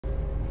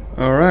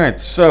Alright,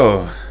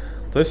 so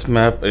this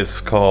map is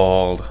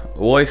called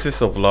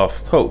Oasis of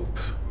Lost Hope.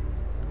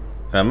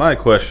 And my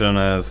question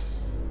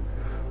is,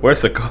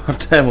 where's the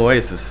goddamn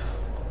oasis?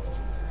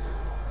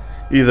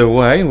 Either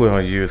way, we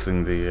are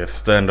using the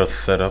standard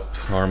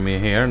setup army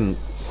here. And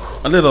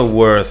a little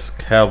worse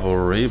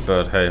cavalry,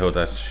 but hey ho,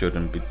 that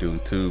shouldn't be doing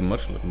too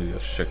much. Let me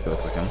just check those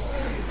again.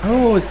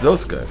 Oh, it's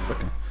those guys,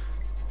 okay.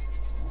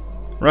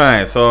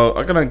 Right, so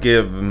I'm gonna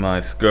give my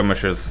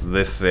skirmishers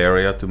this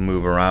area to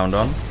move around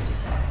on.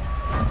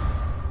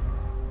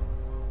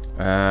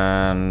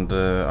 And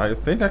I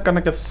think I'm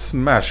gonna get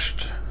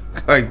smashed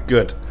quite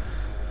good.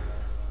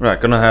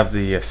 Right, gonna have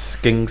the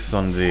skinks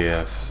on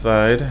the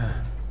side.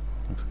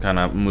 Kind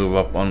of move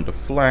up on the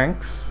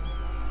flanks.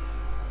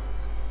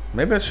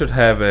 Maybe I should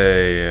have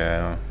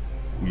a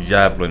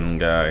javelin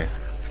guy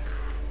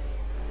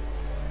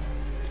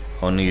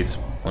on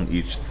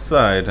each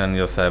side and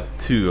just have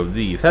two of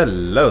these.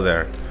 Hello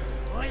there.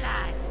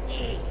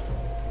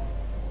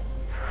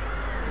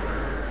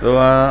 So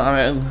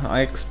I mean,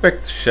 I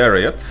expect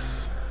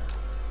chariots,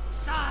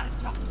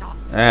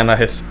 and I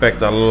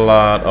expect a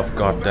lot of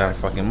goddamn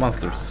fucking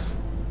monsters.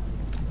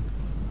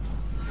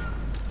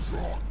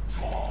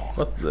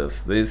 What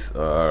this? These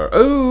are...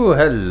 Oh,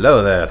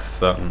 hello there,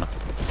 son.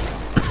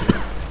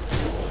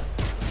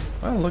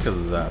 Well, look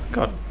at that.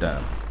 God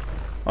damn.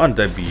 Aren't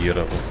they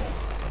beautiful?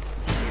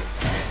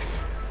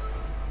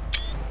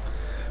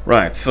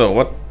 Right, so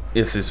what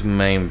is his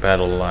main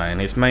battle line?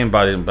 His main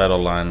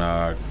battle line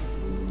are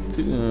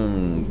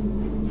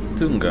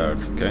Tomb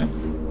guards, okay.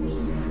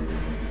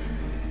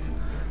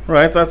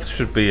 Right, that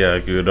should be a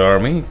good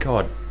army.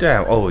 God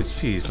damn. Oh,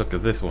 jeez, look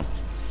at this one.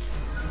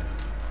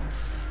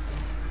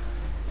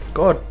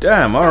 God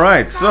damn,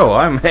 alright, so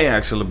I may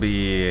actually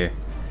be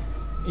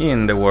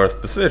in the worst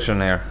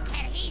position here.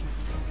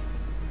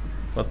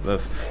 What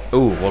this?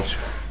 Oh, vultures.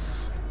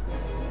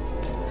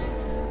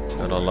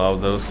 Gotta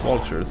love those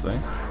vultures, eh?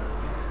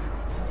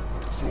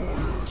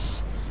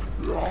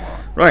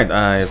 Right,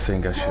 I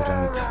think I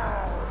shouldn't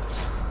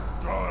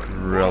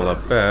roll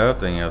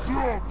about and just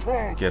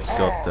get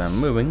goddamn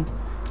moving.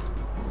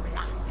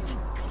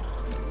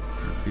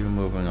 Have you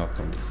moving up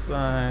on the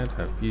side,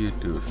 have you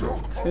do so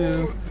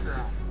too.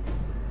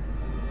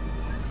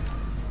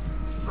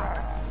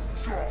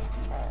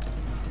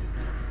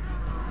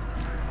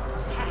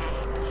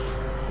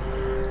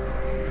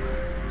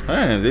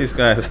 Hey, these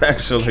guys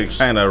actually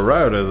kind of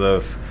routed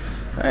those.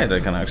 Hey,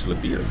 they can actually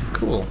beat them.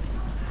 Cool.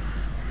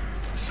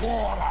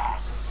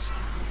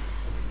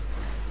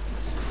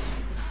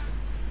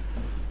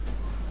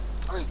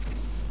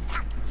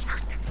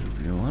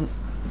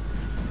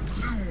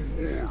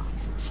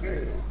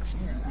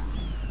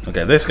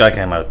 Okay, this guy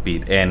can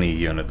outbeat any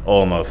unit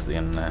almost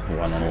in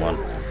one-on-one.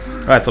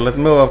 Right, so let's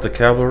move off the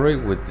cavalry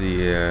with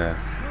the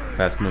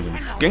fast-moving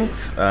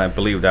skinks. I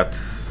believe that's...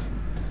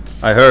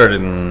 I heard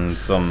in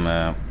some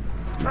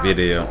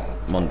video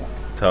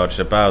montage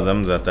about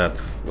them that that's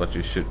what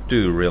you should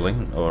do, really,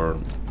 or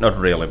not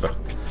really, but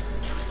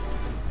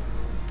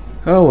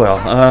oh well.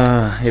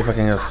 If I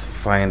can just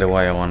find a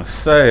way I want to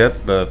say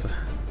it, but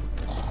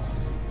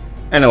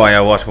anyway,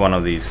 I watched one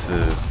of these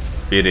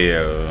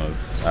videos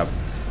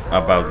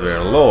about their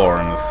lore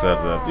and said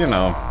that, you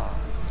know,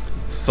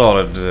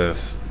 solid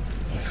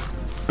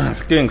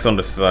skinks on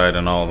the side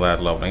and all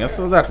that lovely.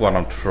 So that's what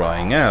I'm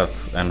trying out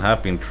and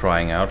have been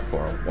trying out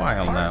for a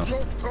while now.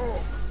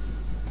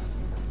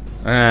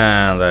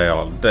 And they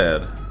are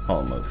dead,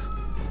 almost.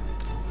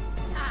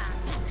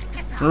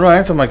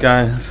 Right, so my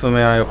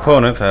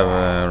opponent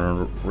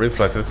have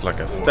reflexes like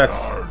a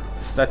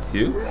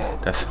statue.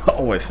 That's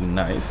always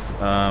nice.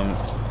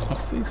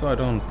 Let's see, so I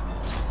don't.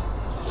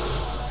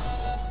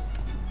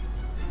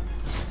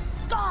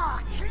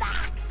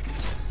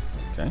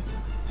 Okay.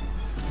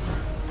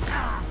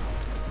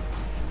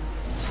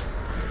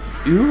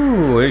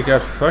 Ooh, we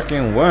got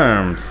fucking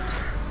worms,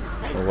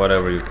 or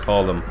whatever you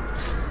call them.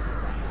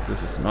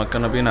 This is not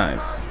gonna be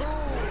nice.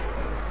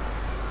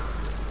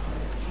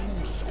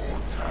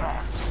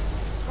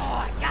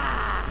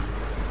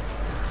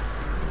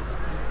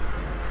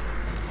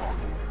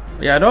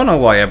 Yeah, I don't know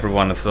why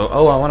everyone is so...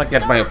 Oh, I want to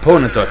get my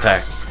opponent to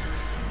attack.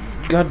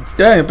 God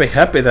damn, be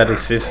happy that he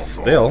sits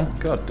still.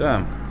 God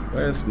damn.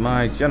 Where's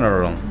my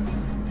general?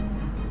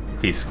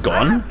 He's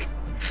gone?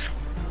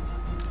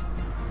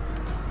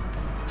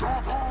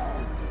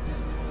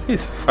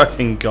 He's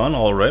fucking gone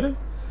already?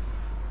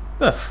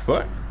 The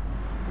fuck?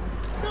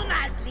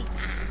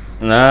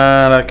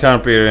 Nah, that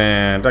can't be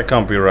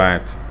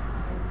right.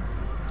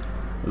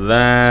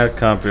 That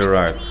can't be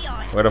right.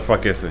 Where the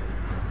fuck is he?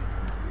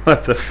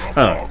 What the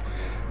fuck?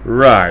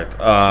 Right,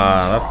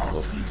 that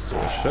was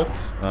bullshit.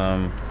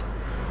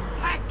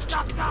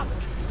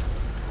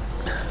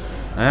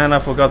 And I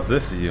forgot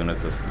this unit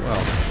as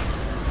well.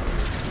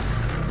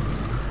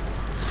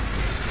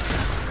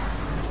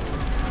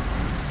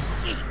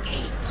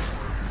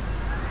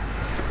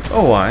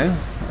 A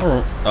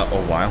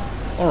while.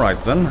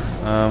 Alright then.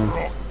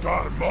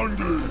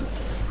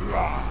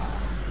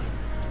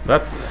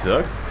 That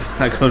sucked.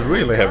 I could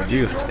really have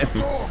used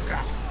him.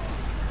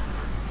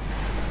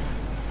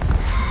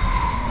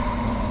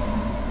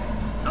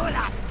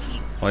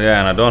 Oh yeah,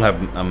 and I don't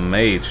have a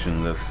mage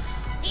in this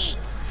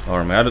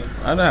army.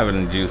 I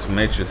haven't used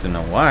mages in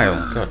a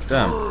while. God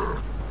damn.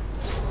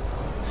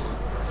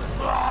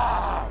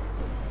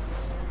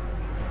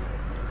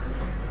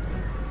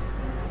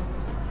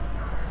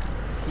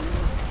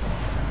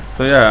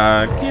 So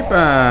yeah, keep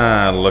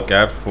a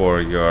lookout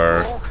for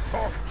your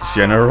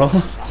general.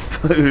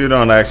 So you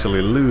don't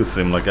actually lose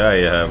him like I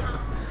have.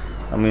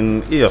 I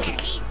mean, he is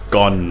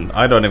gone.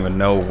 I don't even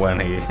know when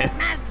he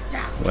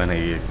when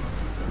he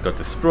got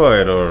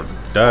destroyed or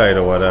died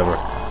or whatever.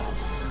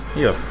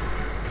 He just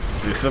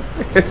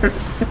disappeared.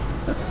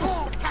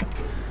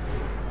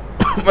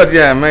 But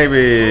yeah,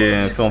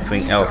 maybe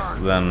something else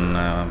than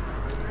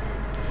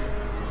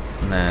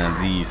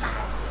these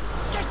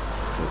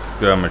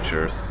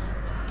skirmishers.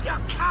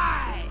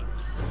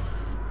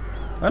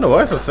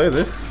 Otherwise, I say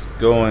this is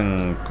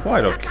going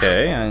quite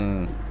okay.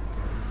 And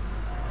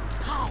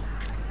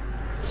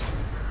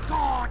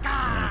get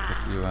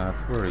you out.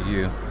 Where are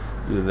you?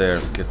 You there?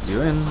 Get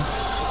you in.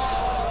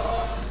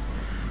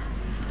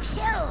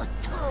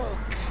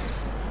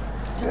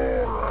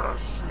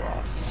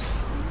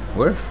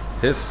 Where's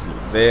his?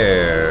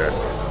 There.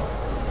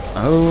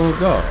 Oh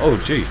god. Oh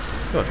jeez.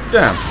 God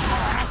damn.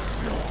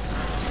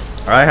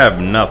 I have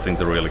nothing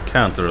to really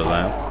counter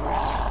that.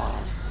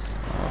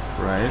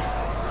 Alright.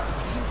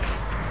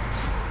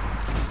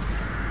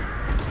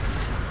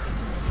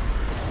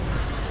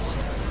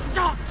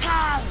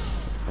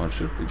 One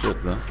should be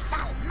good though.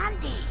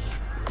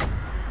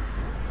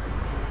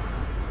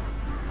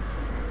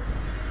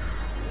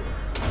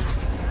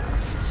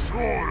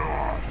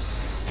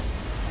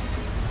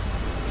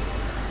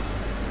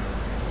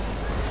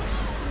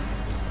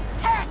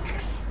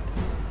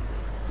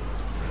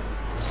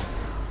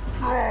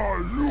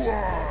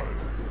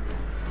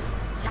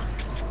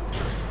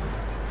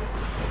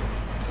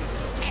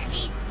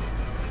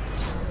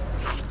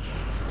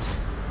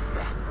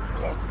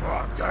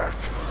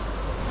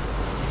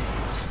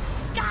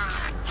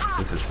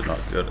 This is not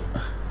good.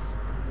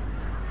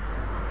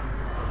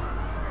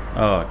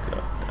 Oh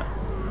god.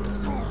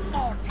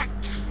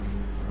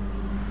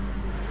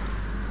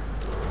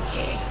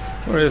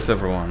 Where is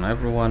everyone?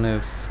 Everyone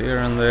is here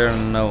and there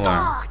and no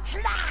one.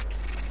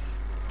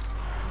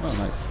 Oh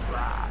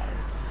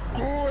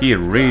nice. He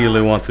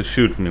really wants to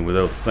shoot me with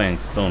those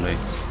things, don't he?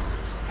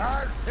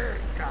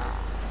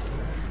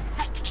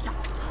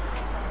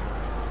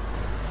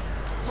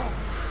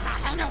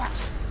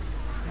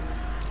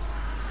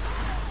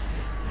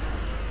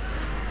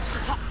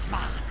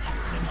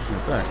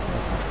 Back.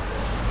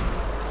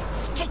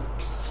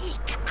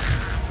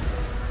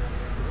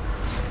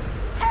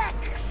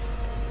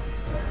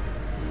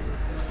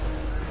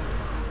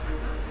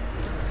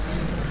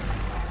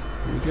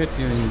 We get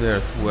you in there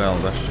as well,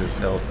 that should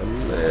help a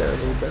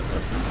little bit.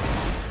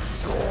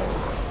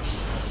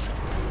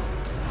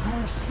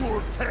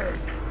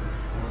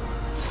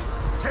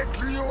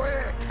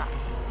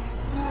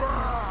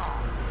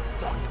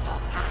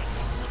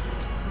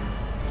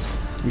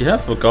 You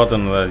have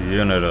forgotten that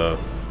unit of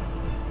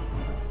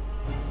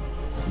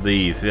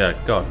these, yeah,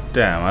 god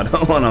damn, I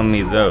don't want to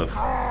meet those.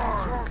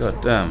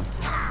 God damn.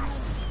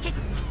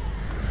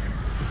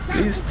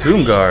 These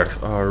tomb guards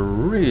are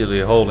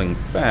really holding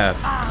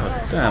fast.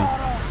 God damn.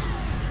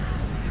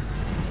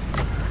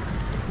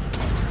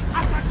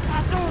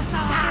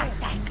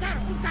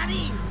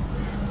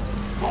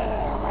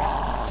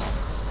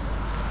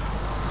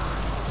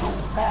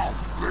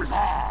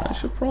 I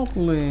should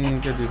probably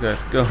get you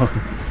guys going.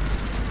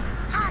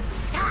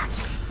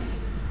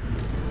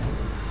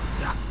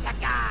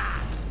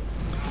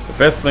 The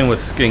best thing with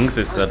skinks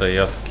is that they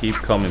just keep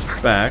coming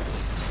back.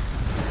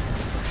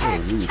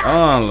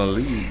 Ah,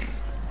 leave.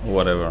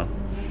 Whatever.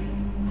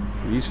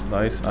 Leech,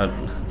 nice.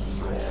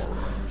 Nice.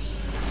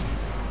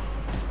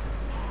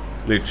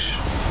 Lich.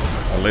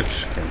 A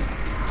lich king.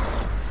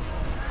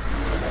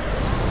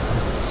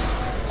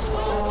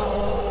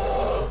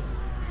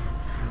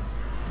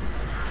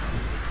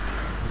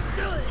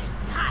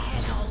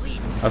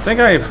 I think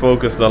I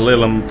focused a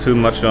little too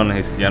much on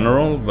his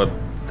general, but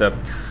that's,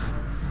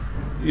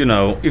 you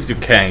know, if you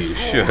can, you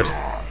should.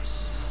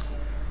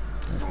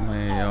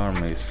 My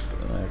army's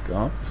back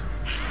up.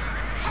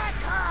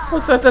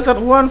 What's that? That's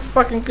that one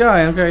fucking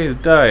guy. Okay, he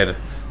died.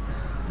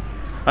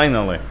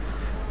 Finally.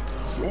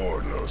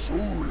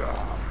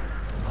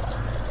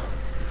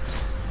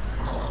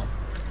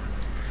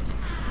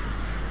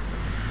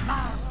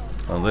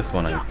 Well, this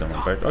one ain't coming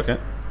back. Okay.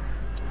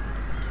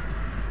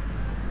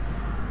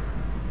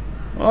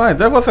 Alright,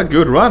 that was a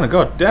good run.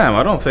 God damn,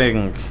 I don't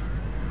think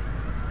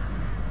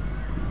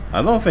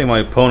my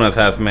opponent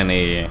has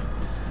many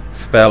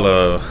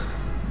fellows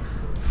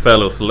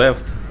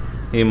left,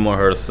 him or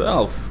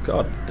herself.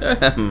 God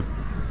damn.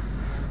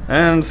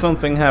 And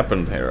something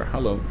happened here.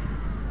 Hello.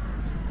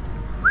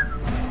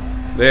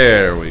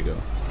 There we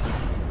go.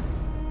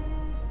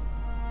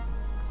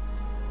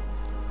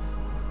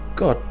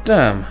 God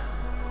damn.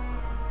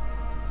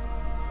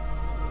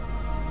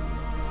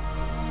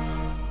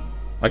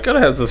 I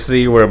gotta have to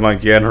see where my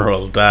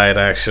general died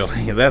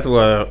actually. That's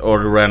what,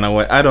 or ran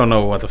away. I don't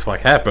know what the fuck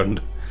happened.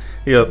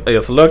 He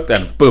just looked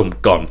and boom,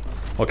 gone.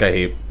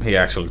 Okay, he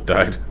actually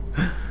died.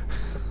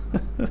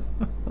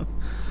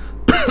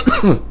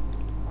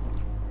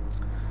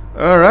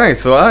 Alright,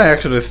 so I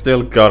actually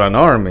still got an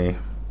army.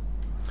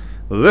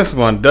 This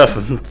one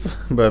doesn't,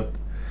 but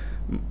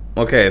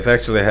okay, it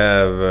actually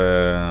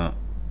have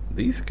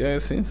these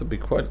guys seem to be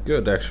quite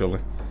good actually.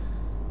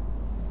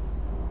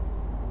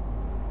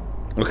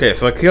 Okay,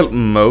 so I killed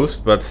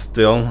most, but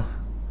still.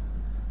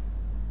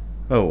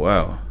 Oh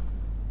wow.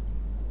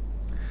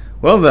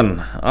 Well then,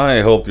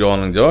 I hope you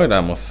all enjoyed.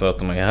 I most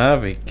certainly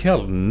have. He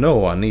killed no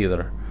one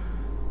either.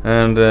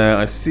 And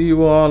I see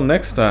you all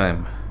next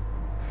time.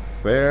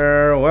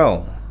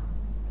 Farewell.